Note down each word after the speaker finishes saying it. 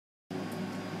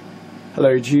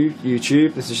Hello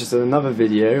YouTube, this is just another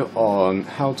video on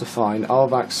how to find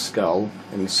Arvak's skull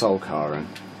in Skyrim,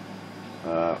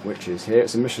 which is here.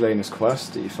 It's a miscellaneous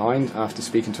quest that you find after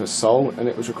speaking to a soul, and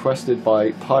it was requested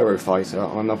by Pyrofighter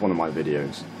on another one of my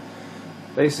videos.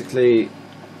 Basically,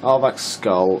 Arvak's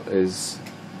skull is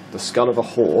the skull of a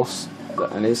horse,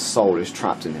 and his soul is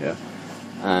trapped in here.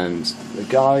 And the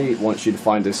guy wants you to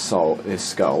find his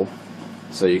skull,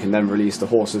 so you can then release the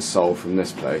horse's soul from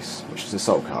this place, which is the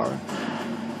Skyrim.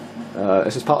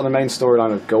 This is part of the main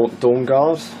storyline of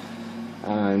Dawnguard,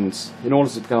 and in order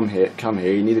to come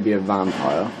here, you need to be a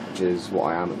vampire, which is what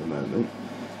I am at the moment.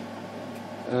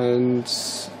 And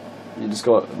you just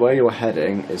got where you're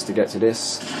heading is to get to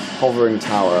this hovering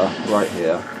tower right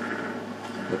here.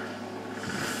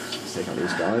 Let's take out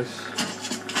these guys.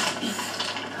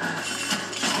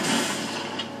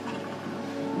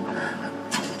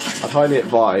 I'd highly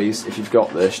advise, if you've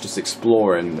got this, just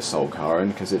exploring the Skyrim,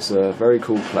 because it's a very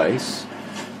cool place,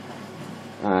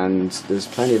 and there's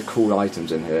plenty of cool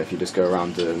items in here if you just go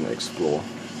around and explore.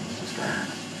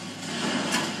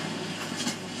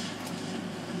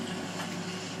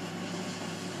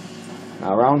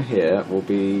 Now around here will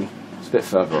be, it's a bit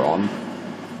further on,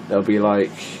 there'll be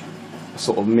like a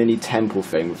sort of mini temple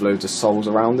thing with loads of souls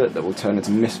around it that will turn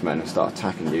into mistmen and start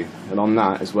attacking you, and on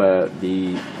that is where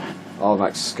the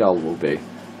Arvak's skull will be.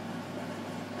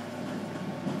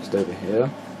 Just over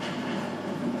here.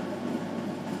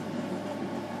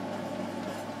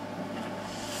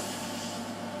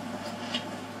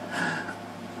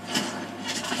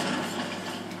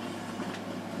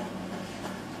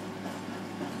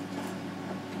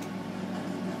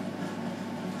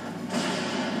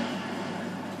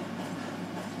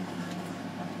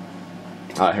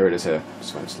 Ah, here it is here.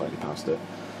 Just went slightly past it.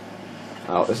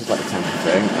 Oh, this is like a temple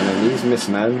thing, and then these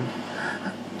mistmen,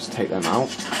 just take them out.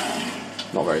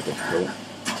 Not very difficult.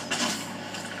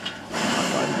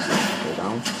 Go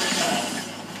down.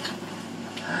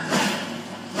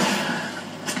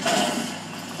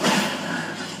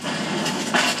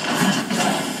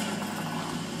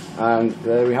 And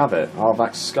there we have it.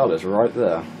 Arvak's skull is right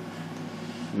there.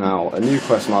 Now, a new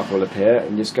quest marker will appear,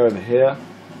 and you just go over here,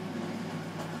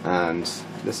 and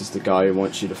this is the guy who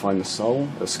wants you to find the skull.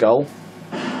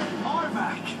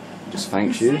 Arvak! Just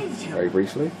thanks you, very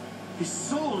briefly. His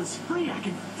soul is free, I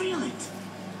can feel it.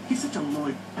 He's such a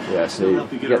loyal. Yeah, so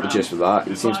you get the gist of that.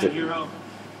 He seems to,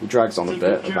 he drags on a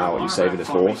bit about you saving his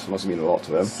horse. Must have mean a lot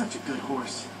to him. Such a good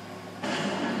horse.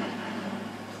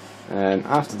 And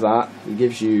after that, he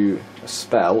gives you a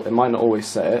spell. It might not always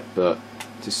say it, but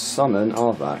to summon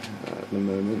Arvak at the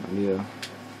moment. Yeah.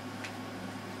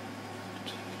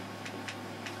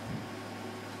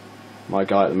 My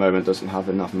guy at the moment doesn't have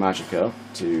enough magicka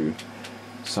to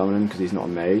summon him because he's not a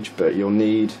mage, but you'll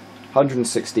need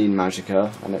 116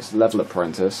 magicka, and it's level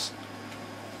apprentice.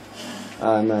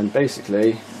 And then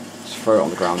basically, just throw it on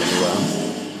the ground anywhere.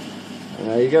 And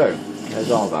there you go, there's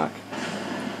Arvak.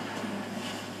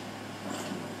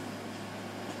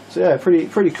 So yeah,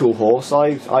 pretty cool horse.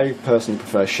 I personally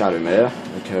prefer Shadowmere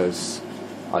because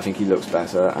I think he looks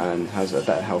better and has a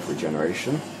better health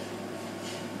regeneration.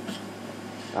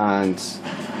 And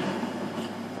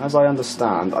as I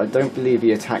understand, I don't believe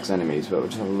he attacks enemies, but we'll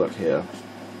just have a look here.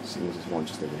 Seeing as there's one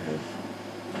just over here.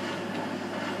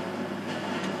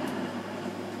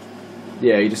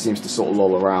 Yeah, he just seems to sort of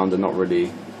loll around and not really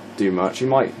do much. You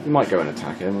might go and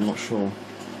attack him, I'm not sure.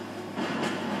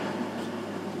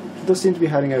 He does seem to be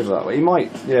heading over that way. He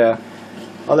might, yeah.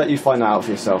 I'll let you find that out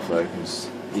for yourself though, because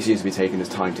he seems to be taking his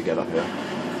time to get up here.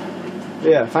 But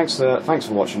yeah, thanks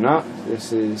for watching that.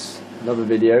 This is another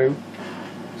video,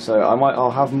 so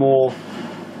I'll have more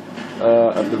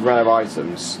of the rare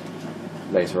items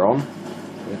later on.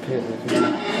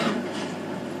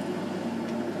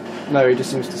 No, he just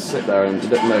seems to sit there and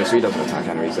no, so he doesn't attack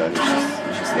enemies then.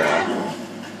 He's just there.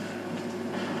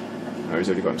 No, he's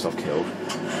already got himself killed.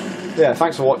 Yeah,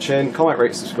 thanks for watching. Comment,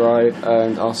 rate, subscribe,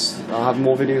 and I'll have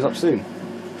more videos up soon.